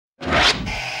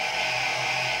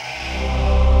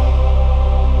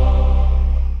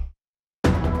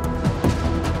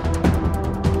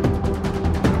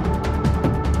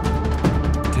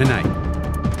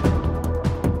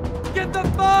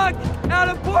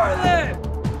Portland!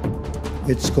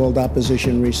 It's called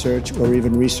opposition research, or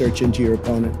even research into your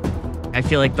opponent. I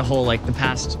feel like the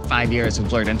past 5 years have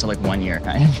blurred into 1 year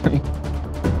kind of for me.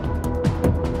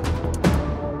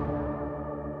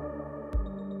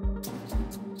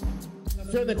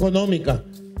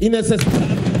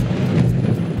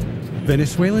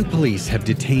 Venezuelan police have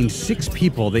detained 6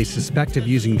 people they suspect of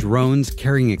using drones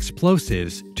carrying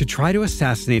explosives to try to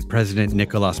assassinate President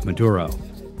Nicolás Maduro.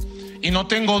 Y no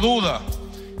tengo duda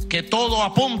que todo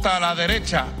apunta a la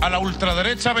derecha, a la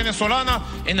ultraderecha venezolana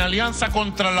en alianza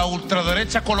contra la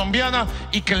ultraderecha colombiana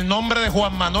y que el nombre de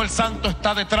Juan Manuel Santos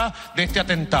está detrás de este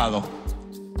atentado.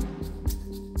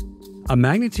 A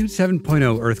magnitude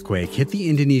 7.0 earthquake hit the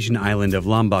Indonesian island of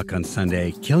Lombok on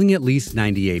Sunday, killing at least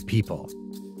 98 people.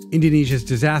 Indonesia's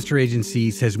disaster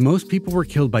agency says most people were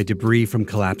killed by debris from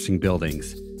collapsing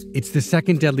buildings. It's the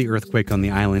second deadly earthquake on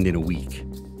the island in a week.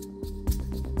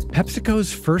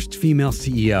 PepsiCo's first female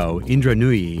CEO, Indra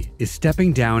Nooyi, is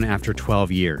stepping down after 12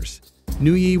 years.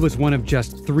 Nooyi was one of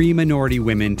just 3 minority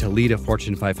women to lead a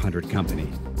Fortune 500 company.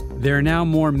 There are now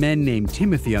more men named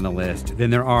Timothy on the list than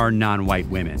there are non-white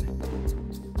women.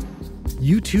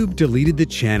 YouTube deleted the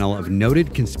channel of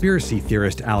noted conspiracy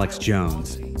theorist Alex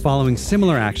Jones, following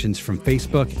similar actions from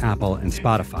Facebook, Apple, and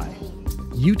Spotify.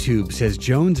 YouTube says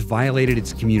Jones violated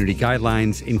its community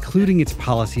guidelines, including its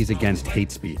policies against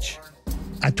hate speech.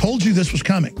 I told you this was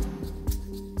coming.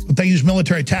 But they use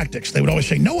military tactics. They would always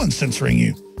say, no one's censoring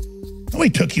you. Nobody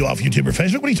took you off YouTube or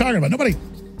Facebook. What are you talking about? Nobody,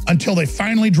 until they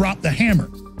finally dropped the hammer.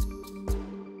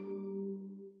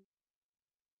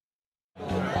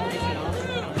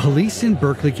 Police in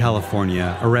Berkeley,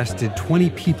 California arrested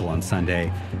 20 people on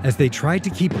Sunday as they tried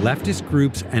to keep leftist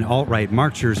groups and alt-right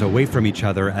marchers away from each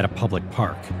other at a public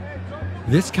park.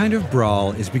 This kind of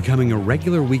brawl is becoming a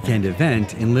regular weekend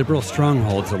event in liberal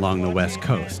strongholds along the West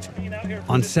Coast.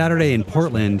 On Saturday in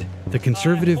Portland, the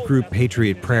conservative group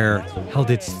Patriot Prayer held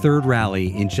its 3rd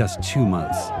rally in just 2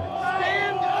 months.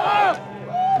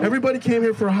 Everybody came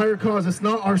here for a higher cause. It's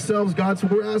not ourselves, God, so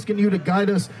we're asking you to guide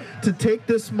us to take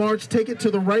this march, take it to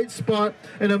the right spot,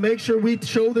 and to make sure we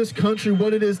show this country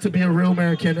what it is to be a real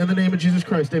American. In the name of Jesus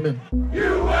Christ, amen.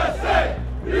 USA!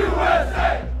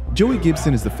 USA! Joey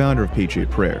Gibson is the founder of Patriot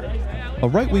Prayer, a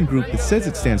right-wing group that says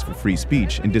it stands for free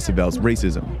speech and disavows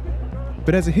racism,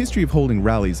 but has a history of holding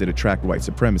rallies that attract white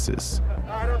supremacists.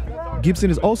 Gibson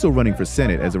is also running for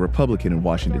Senate as a Republican in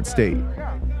Washington state.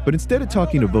 But instead of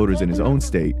talking to voters in his own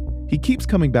state, he keeps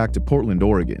coming back to Portland,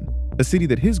 Oregon, a city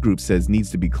that his group says needs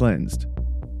to be cleansed.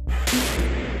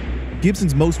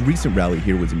 Gibson's most recent rally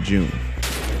here was in June.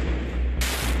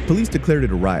 Police declared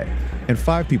it a riot, and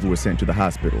 5 people were sent to the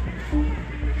hospital.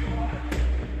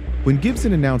 When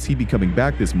Gibson announced he'd be coming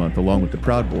back this month along with the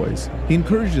Proud Boys, he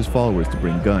encouraged his followers to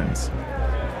bring guns.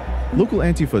 Local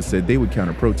Antifa said they would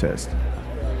counter-protest.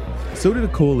 So did a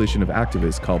coalition of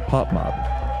activists called Pop Mob,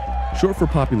 short for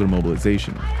Popular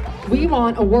Mobilization. We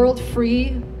want a world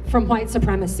free from white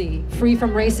supremacy, free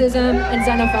from racism and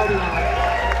xenophobia.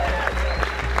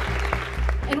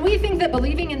 And we think that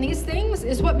believing in these things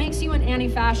is what makes you an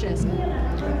anti-fascist.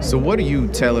 So what are you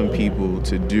telling people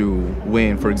to do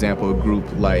when, for example, a group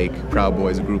like Proud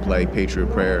Boys, a group like Patriot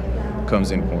Prayer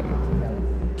comes in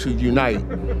Portland? To unite,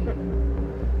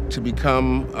 to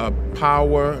become a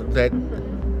power that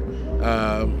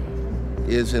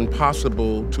is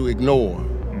impossible to ignore,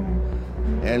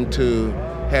 and to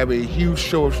have a huge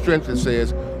show of strength that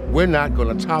says, we're not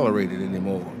going to tolerate it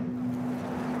anymore.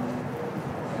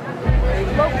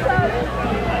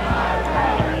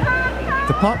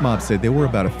 The Pop Mob said there were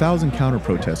about 1,000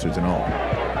 counter-protesters in all.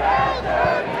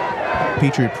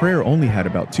 Patriot Prayer only had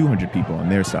about 200 people on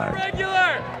their side.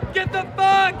 Regular! Get the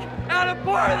fuck out of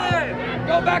Portland!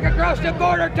 Go back across the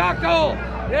border, Taco!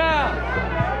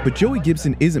 Yeah! But Joey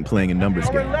Gibson isn't playing a numbers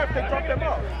game.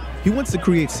 He wants to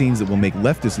create scenes that will make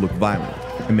leftists look violent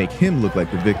and make him look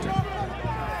like the victim.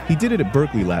 He did it at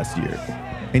Berkeley last year,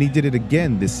 and he did it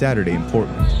again this Saturday in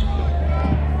Portland.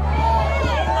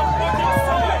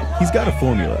 He's got a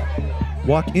formula.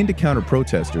 Walk into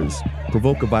counter-protesters,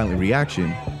 provoke a violent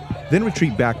reaction, then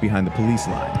retreat back behind the police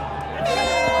line.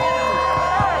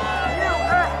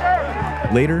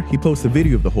 Later, he posts a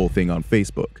video of the whole thing on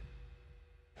Facebook.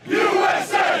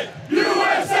 USA!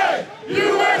 USA!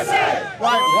 USA!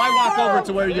 Why walk over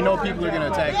to where you know people are going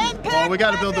to attack you? Well, we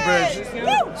got to build the bridge.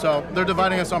 So they're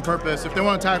dividing us on purpose. If they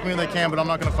want to attack me, they can, but I'm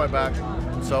not going to fight back.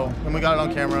 So, and we got it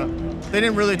on camera. They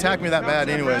didn't really attack me that bad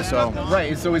anyway, so.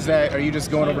 Right, so are you just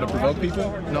going over to provoke people?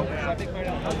 No.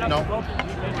 No.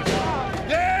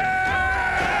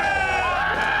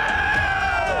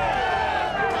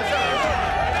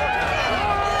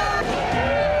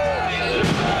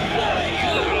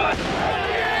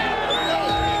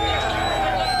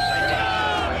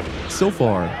 So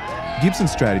far,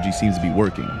 Gibson's strategy seems to be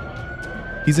working.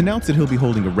 He's announced that he'll be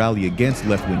holding a rally against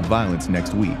left-wing violence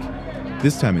next week,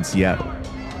 this time in Seattle.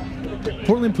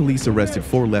 Portland police arrested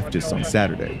 4 leftists on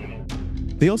Saturday.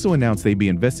 They also announced they'd be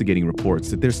investigating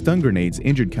reports that their stun grenades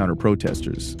injured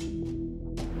counter-protesters.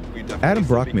 Adam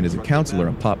Brockman is a counselor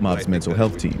on Pop Mob's mental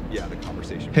health team.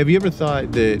 Have you ever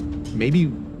thought that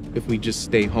maybe if we just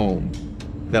stay home,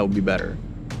 that would be better?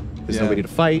 There's nobody to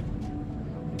fight.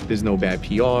 There's no bad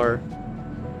PR.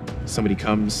 Somebody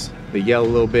comes, they yell a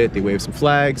little bit, they wave some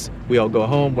flags, we all go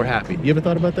home, we're happy. You ever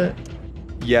thought about that?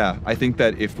 Yeah, I think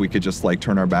that if we could just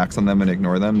turn our backs on them and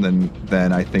ignore them,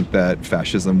 then I think that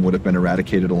fascism would have been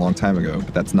eradicated a long time ago,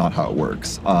 but that's not how it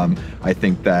works. I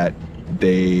think that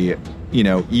they,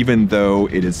 even though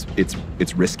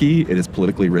it's risky, it is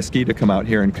politically risky to come out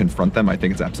here and confront them, I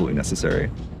think it's absolutely necessary.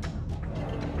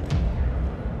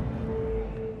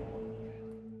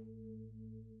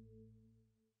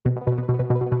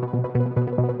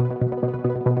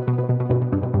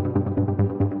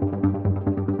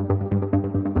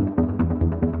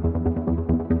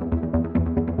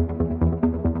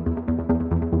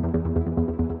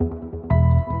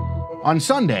 On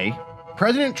Sunday,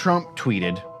 President Trump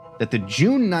tweeted that the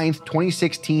June 9th,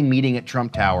 2016 meeting at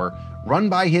Trump Tower, run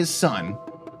by his son,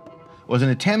 was an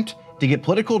attempt to get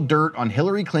political dirt on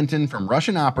Hillary Clinton from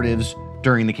Russian operatives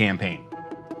during the campaign.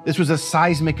 This was a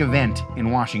seismic event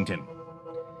in Washington.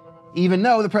 Even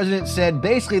though the president said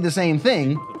basically the same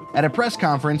thing at a press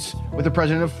conference with the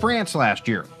president of France last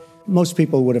year. Most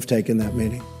people would have taken that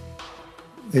meeting.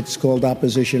 It's called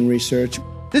opposition research.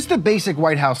 This is the basic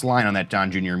White House line on that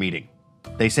John Jr. meeting.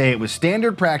 They say it was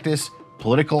standard practice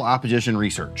political opposition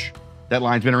research. That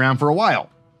line's been around for a while.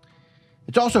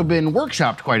 It's also been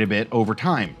workshopped quite a bit over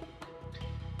time.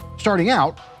 Starting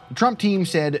out, the Trump team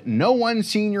said no one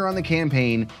senior on the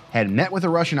campaign had met with a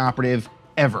Russian operative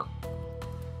ever.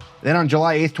 Then on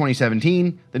July 8th,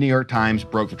 2017, the New York Times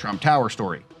broke the Trump Tower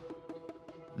story.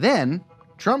 Then,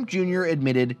 Trump Jr.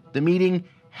 admitted the meeting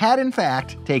had in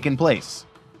fact taken place,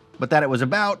 but that it was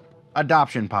about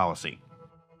adoption policy.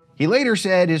 He later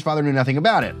said his father knew nothing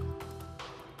about it.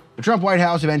 The Trump White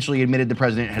House eventually admitted the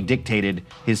president had dictated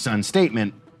his son's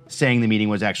statement, saying the meeting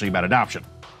was actually about adoption.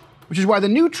 Which is why the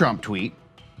new Trump tweet,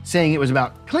 saying it was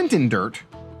about Clinton dirt,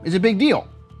 is a big deal.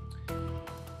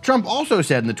 Trump also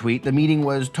said in the tweet the meeting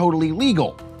was totally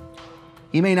legal.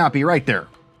 He may not be right there.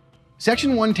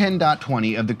 Section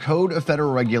 110.20 of the Code of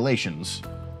Federal Regulations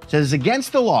says it's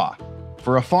against the law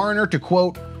for a foreigner to,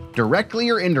 quote,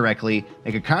 directly or indirectly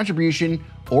make a contribution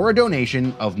or a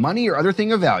donation of money or other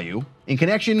thing of value in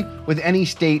connection with any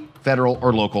state, federal,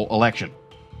 or local election.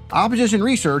 Opposition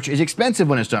research is expensive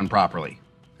when it's done properly,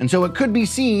 and so it could be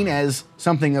seen as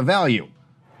something of value.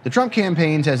 The Trump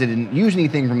campaign says it didn't use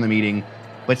anything from the meeting,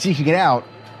 but seeking it out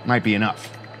might be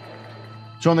enough.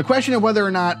 So on the question of whether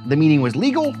or not the meeting was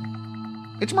legal,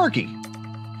 it's murky.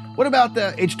 What about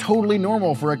the it's totally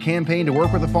normal for a campaign to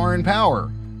work with a foreign power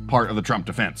part of the Trump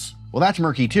defense? Well, that's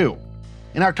murky too.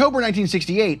 In October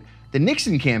 1968, the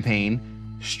Nixon campaign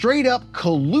straight up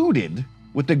colluded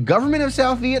with the government of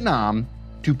South Vietnam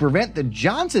to prevent the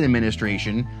Johnson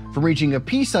administration from reaching a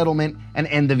peace settlement and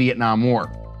end the Vietnam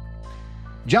War.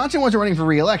 Johnson wasn't running for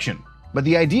re-election, but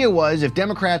the idea was if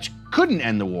Democrats couldn't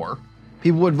end the war,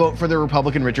 people would vote for the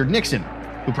Republican Richard Nixon,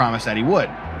 who promised that he would.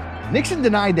 Nixon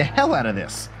denied the hell out of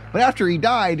this, but after he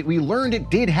died, we learned it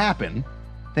did happen,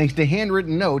 thanks to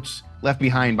handwritten notes left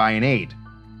behind by an aide.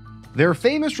 There are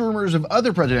famous rumors of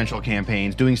other presidential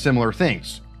campaigns doing similar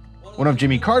things. One of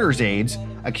Jimmy Carter's aides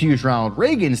accused Ronald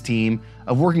Reagan's team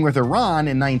of working with Iran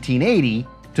in 1980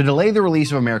 to delay the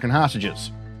release of American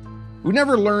hostages. We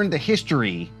never learned the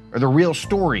history or the real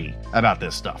story about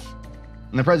this stuff,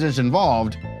 and the presidents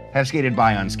involved have skated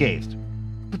by unscathed.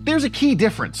 But there's a key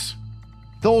difference.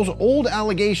 Those old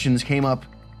allegations came up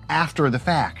after the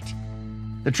fact.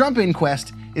 The Trump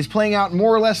inquest is playing out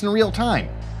more or less in real time.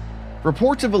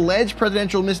 Reports of alleged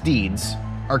presidential misdeeds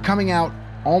are coming out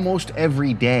almost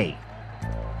every day.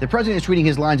 The president is tweeting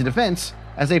his lines of defense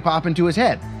as they pop into his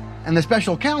head, and the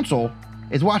special counsel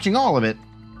is watching all of it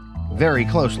very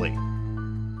closely.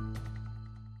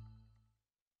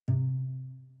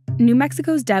 New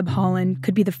Mexico's Deb Haaland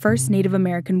could be the first Native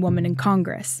American woman in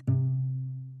Congress.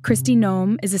 Kristi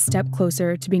Noem is a step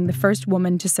closer to being the first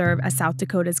woman to serve as South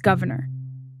Dakota's governor.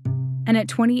 And at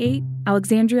 28,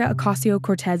 Alexandria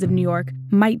Ocasio-Cortez of New York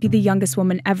might be the youngest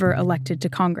woman ever elected to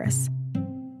Congress.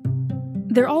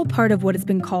 They're all part of what has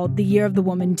been called the Year of the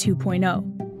Woman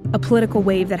 2.0, a political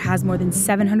wave that has more than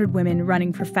 700 women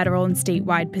running for federal and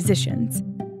statewide positions,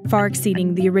 far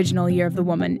exceeding the original Year of the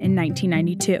Woman in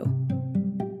 1992.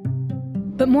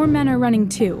 But more men are running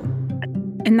too.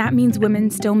 And that means women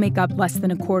still make up less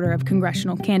than a quarter of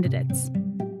congressional candidates.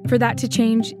 For that to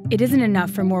change, it isn't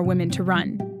enough for more women to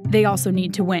run. They also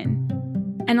need to win.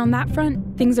 And on that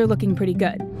front, things are looking pretty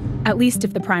good, at least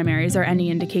if the primaries are any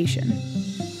indication.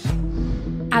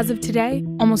 As of today,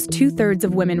 almost 2/3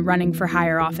 of women running for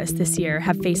higher office this year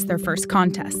have faced their first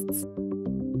contests.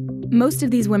 Most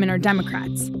of these women are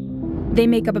Democrats. They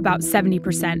make up about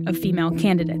 70% of female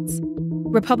candidates.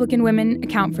 Republican women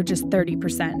account for just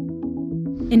 30%.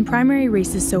 In primary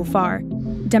races so far,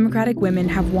 Democratic women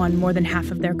have won more than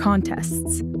half of their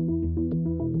contests.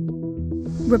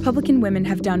 Republican women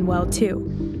have done well too.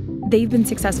 They've been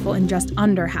successful in just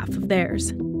under half of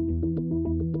theirs.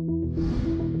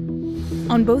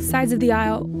 On both sides of the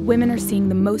aisle, women are seeing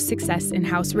the most success in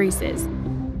House races.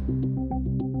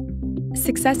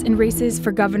 Success in races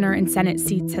for governor and Senate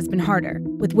seats has been harder,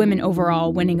 with women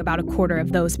overall winning about a quarter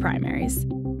of those primaries.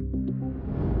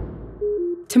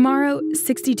 Tomorrow,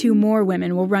 62 more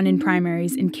women will run in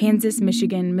primaries in Kansas,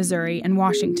 Michigan, Missouri, and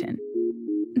Washington.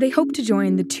 They hope to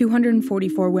join the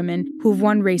 244 women who have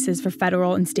won races for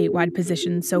federal and statewide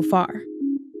positions so far.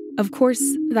 Of course,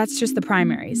 that's just the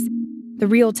primaries. The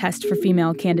real test for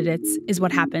female candidates is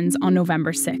what happens on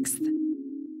November 6th.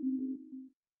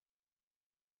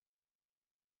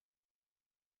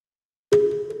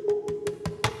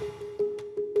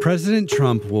 President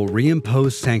Trump will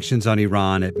reimpose sanctions on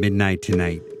Iran at midnight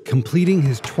tonight, completing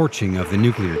his torching of the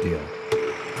nuclear deal.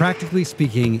 Practically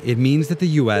speaking, it means that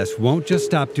the U.S. won't just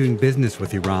stop doing business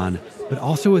with Iran, but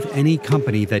also with any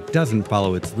company that doesn't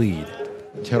follow its lead.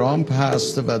 ترامپ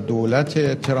هست و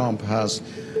دولت ترامپ هست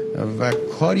و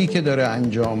کاری که داره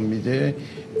انجام میده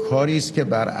کاری است که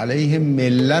بر علیه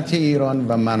ملت ایران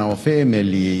و منافع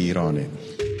ملی ایرانه.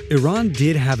 Iran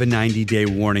did have a 90-day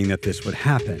warning that this would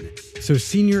happen, so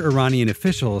senior Iranian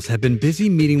officials have been busy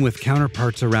meeting with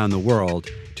counterparts around the world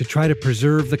to try to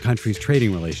preserve the country's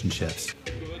trading relationships.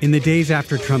 In the days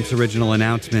after Trump's original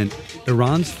announcement,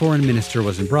 Iran's foreign minister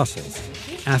was in Brussels,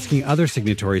 asking other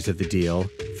signatories of the deal,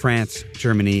 France,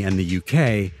 Germany, and the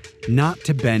UK, not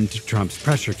to bend to Trump's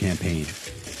pressure campaign.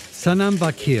 Sanam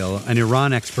Vakil, an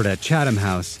Iran expert at Chatham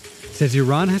House, says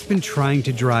Iran has been trying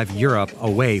to drive Europe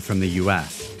away from the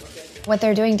U.S. What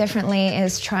they're doing differently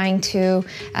is trying to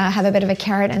have a bit of a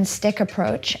carrot and stick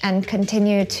approach and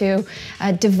continue to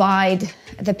divide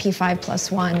the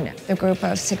P5+1, the group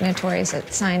of signatories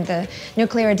that signed the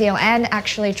nuclear deal, and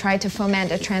actually try to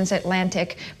foment a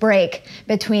transatlantic break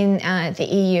between the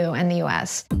EU and the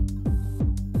US.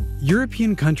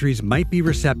 European countries might be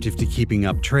receptive to keeping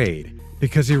up trade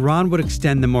because Iran would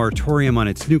extend the moratorium on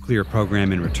its nuclear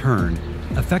program in return,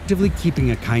 effectively keeping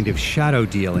a kind of shadow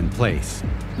deal in place.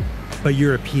 But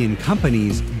European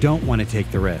companies don't want to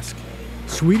take the risk.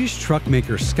 Swedish truck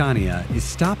maker Scania is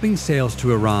stopping sales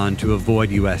to Iran to avoid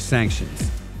U.S.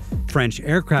 sanctions. French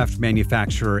aircraft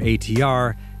manufacturer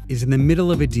ATR is in the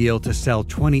middle of a deal to sell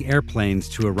 20 airplanes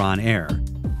to Iran Air.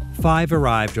 5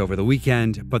 arrived over the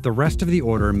weekend, but the rest of the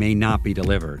order may not be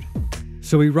delivered.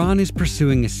 So Iran is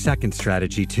pursuing a second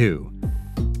strategy too,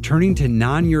 turning to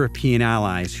non-European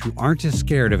allies who aren't as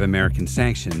scared of American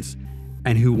sanctions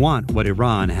and who want what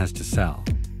Iran has to sell.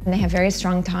 And they have very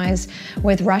strong ties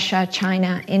with Russia,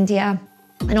 China, India,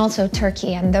 and also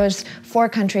Turkey. And those 4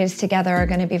 countries together are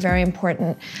going to be very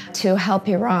important to help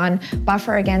Iran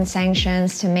buffer against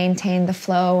sanctions, to maintain the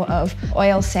flow of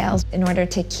oil sales in order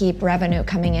to keep revenue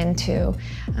coming into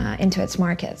its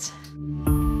markets.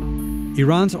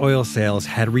 Iran's oil sales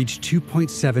had reached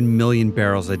 2.7 million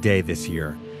barrels a day this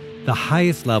year, the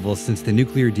highest level since the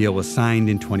nuclear deal was signed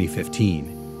in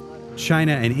 2015.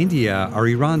 China and India are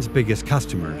Iran's biggest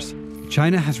customers.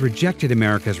 China has rejected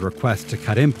America's request to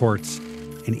cut imports,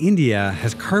 and India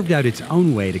has carved out its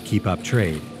own way to keep up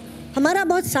trade. हमारा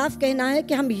बहुत साफ कहना है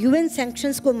कि हम UN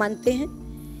sanctions को मानते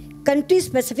हैं, country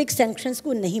specific sanctions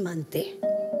को नहीं मानते.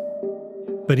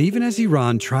 But even as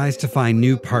Iran tries to find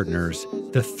new partners,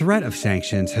 the threat of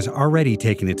sanctions has already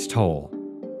taken its toll.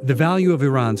 The value of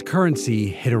Iran's currency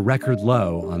hit a record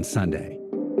low on Sunday.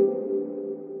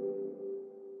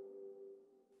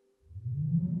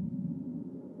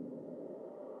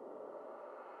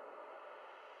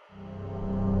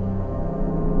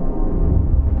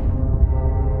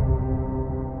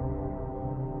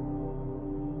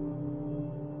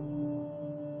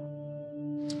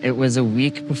 It was a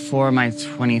week before my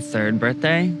 23rd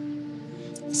birthday.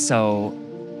 So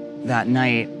that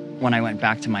night, when I went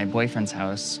back to my boyfriend's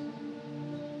house,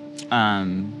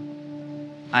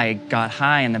 I got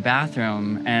high in the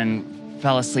bathroom and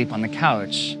fell asleep on the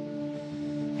couch.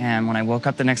 And when I woke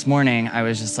up the next morning, I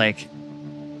was just like,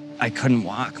 I couldn't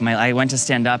walk. I went to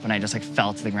stand up and I just like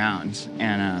fell to the ground.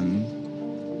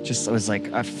 And just was like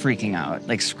freaking out,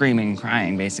 like screaming,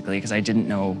 crying basically, because I didn't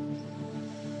know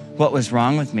what was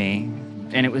wrong with me.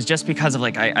 And it was just because of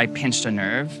like, I pinched a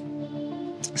nerve.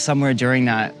 Somewhere during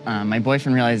that, my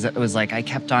boyfriend realized that it was like I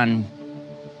kept on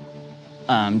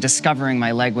discovering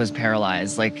my leg was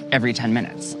paralyzed like every 10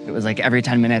 minutes. It was like every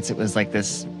 10 minutes it was like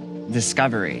this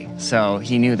discovery. So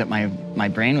he knew that my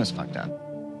brain was fucked up.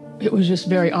 It was just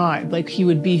very odd. Like he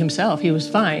would be himself. He was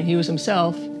fine. He was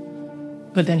himself,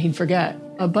 but then he'd forget.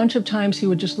 A bunch of times he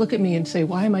would just look at me and say,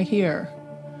 why am I here?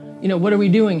 You know, what are we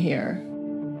doing here?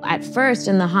 At first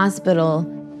in the hospital,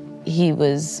 he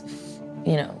was,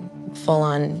 you know,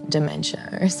 full-on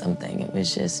dementia or something. It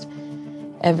was just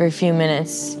every few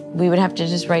minutes, we would have to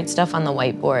just write stuff on the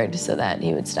whiteboard so that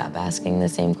he would stop asking the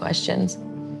same questions.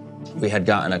 We had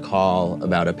gotten a call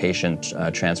about a patient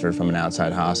transferred from an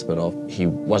outside hospital. He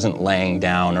wasn't laying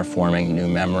down or forming new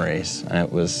memories, and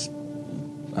it was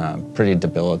pretty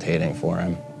debilitating for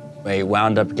him. We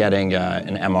wound up getting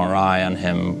an MRI on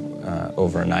him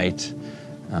overnight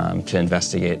to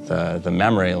investigate the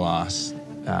memory loss.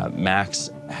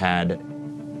 Max had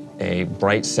a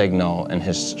bright signal in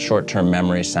his short-term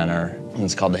memory center.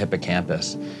 It's called the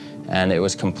hippocampus, and it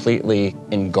was completely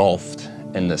engulfed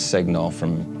in the signal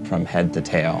from head to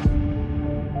tail.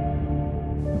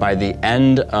 By the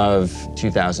end of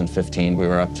 2015, we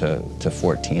were up to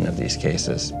 14 of these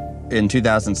cases. In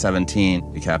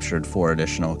 2017, we captured 4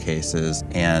 additional cases,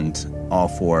 and all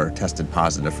 4 tested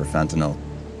positive for fentanyl.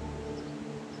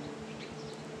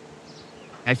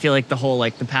 I feel like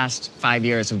the past 5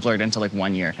 years have blurred into like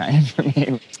 1 year kind of for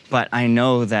me. But I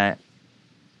know that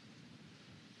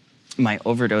my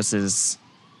overdoses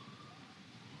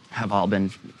have all been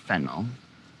fentanyl.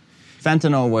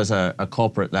 Fentanyl was a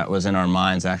culprit that was in our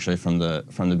minds actually from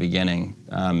the beginning.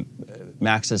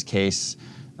 Max's case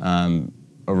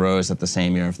arose at the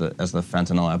same year as the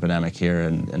fentanyl epidemic here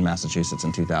in Massachusetts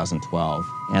in 2012.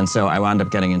 And so I wound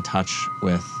up getting in touch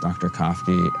with Dr.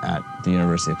 Kofke at the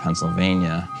University of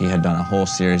Pennsylvania. He had done a whole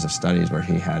series of studies where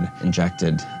he had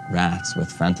injected rats with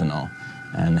fentanyl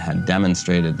and had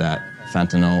demonstrated that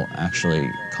fentanyl actually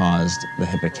caused the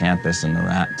hippocampus in the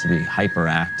rat to be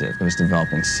hyperactive. It was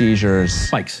developing seizures.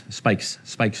 Spike.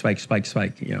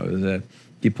 You know, the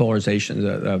depolarization,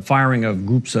 the firing of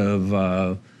groups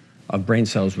of brain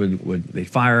cells they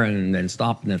fire and then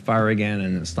stop and then fire again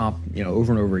and then stop, you know,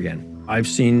 over and over again. I've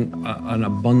seen an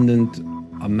abundant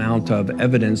amount of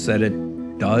evidence that it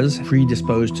does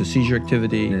predispose to seizure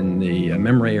activity in the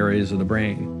memory areas of the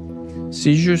brain.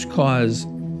 Seizures cause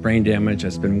brain damage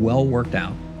that's been well worked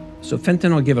out. So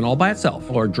fentanyl given all by itself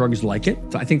or drugs like it,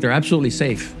 I think they're absolutely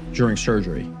safe during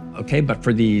surgery, okay? But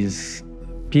for these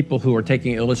people who are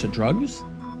taking illicit drugs,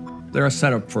 they're a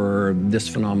setup for this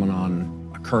phenomenon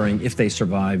occurring if they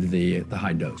survive the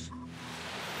high dose.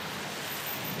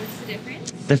 What's the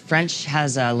difference? The French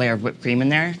has a layer of whipped cream in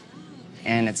there,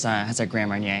 and it has a Grand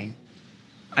Marnier.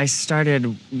 I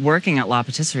started working at La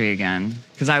Patisserie again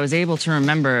because I was able to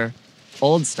remember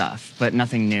old stuff, but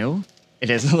nothing new. It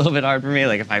is a little bit hard for me.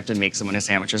 Like if I have to make someone a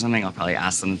sandwich or something, I'll probably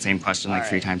ask them the same question like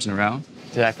 3 times in a row.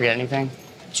 Did I forget anything?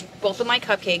 Both of my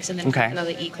cupcakes and then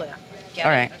another eclair.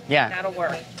 All right, yeah. That'll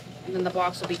work. And then the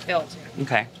box will be filled.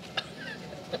 Okay.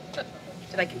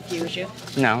 Did I confuse you?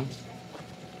 No.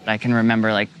 I can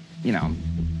remember like, you know,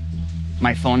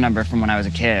 my phone number from when I was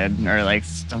a kid or like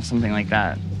something like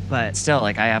that. But still,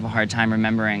 like I have a hard time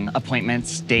remembering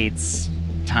appointments, dates,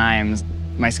 times,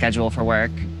 my schedule for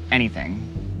work, anything.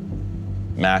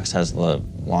 Max has the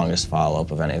longest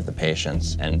follow-up of any of the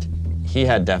patients, and he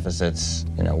had deficits,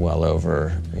 you know, well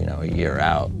over, you know, a year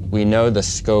out. We know the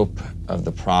scope of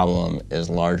the problem is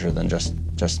larger than just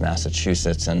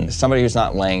Massachusetts, and somebody who's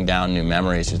not laying down new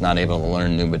memories, who's not able to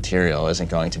learn new material, isn't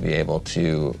going to be able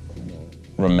to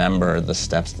remember the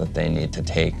steps that they need to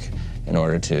take in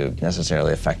order to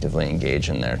necessarily effectively engage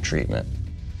in their treatment.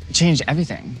 It changed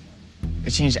everything.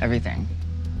 It changed everything.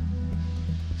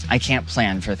 I can't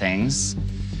plan for things.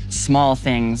 Small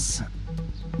things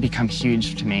become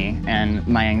huge to me, and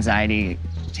my anxiety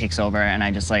takes over, and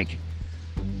I just like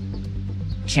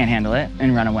can't handle it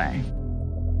and run away.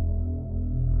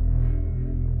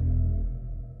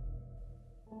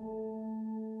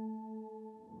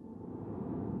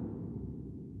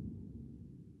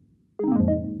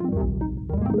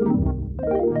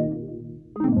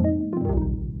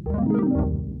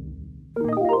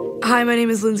 Hi, my name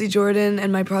is Lindsay Jordan,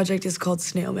 and my project is called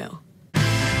Snail Mail.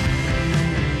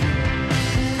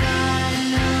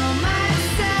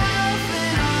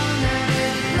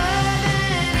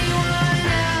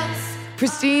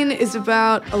 Pristine is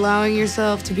about allowing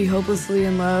yourself to be hopelessly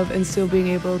in love and still being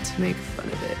able to make fun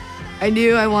of it. I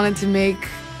knew I wanted to make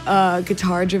a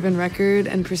guitar-driven record,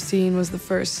 and Pristine was the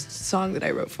first song that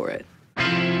I wrote for it.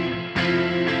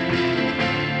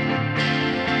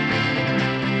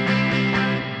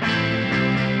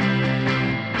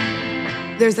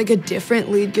 There's like a different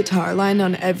lead guitar line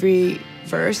on every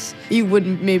verse. You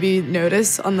wouldn't maybe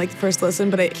notice on like the first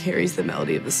listen, but it carries the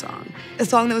melody of the song. A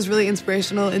song that was really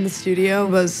inspirational in the studio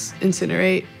was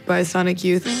Incinerate by Sonic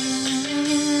Youth.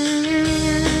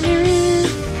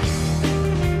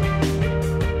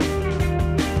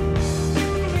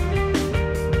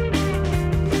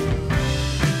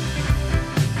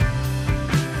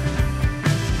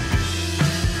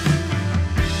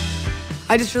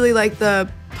 I just really like the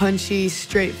punchy,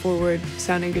 straightforward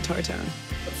sounding guitar tone.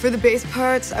 For the bass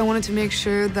parts, I wanted to make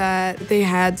sure that they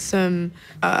had some,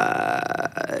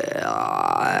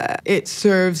 it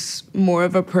serves more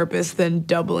of a purpose than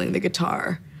doubling the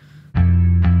guitar.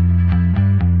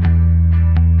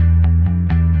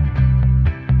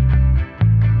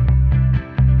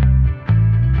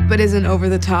 But isn't over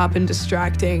the top and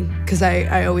distracting, because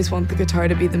I always want the guitar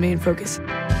to be the main focus.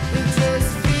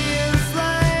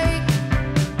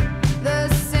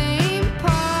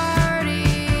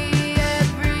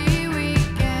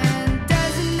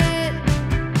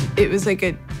 It was like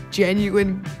a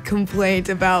genuine complaint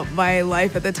about my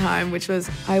life at the time, which was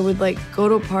I would like go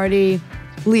to a party,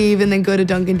 leave, and then go to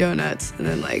Dunkin' Donuts, and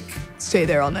then like stay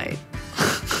there all night.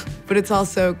 But it's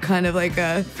also kind of like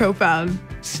a profound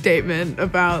statement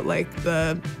about like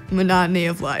the monotony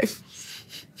of life.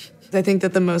 I think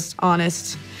that the most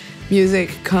honest music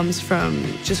comes from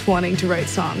just wanting to write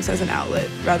songs as an outlet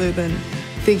rather than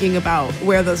thinking about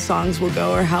where those songs will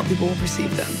go or how people will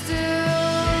perceive them.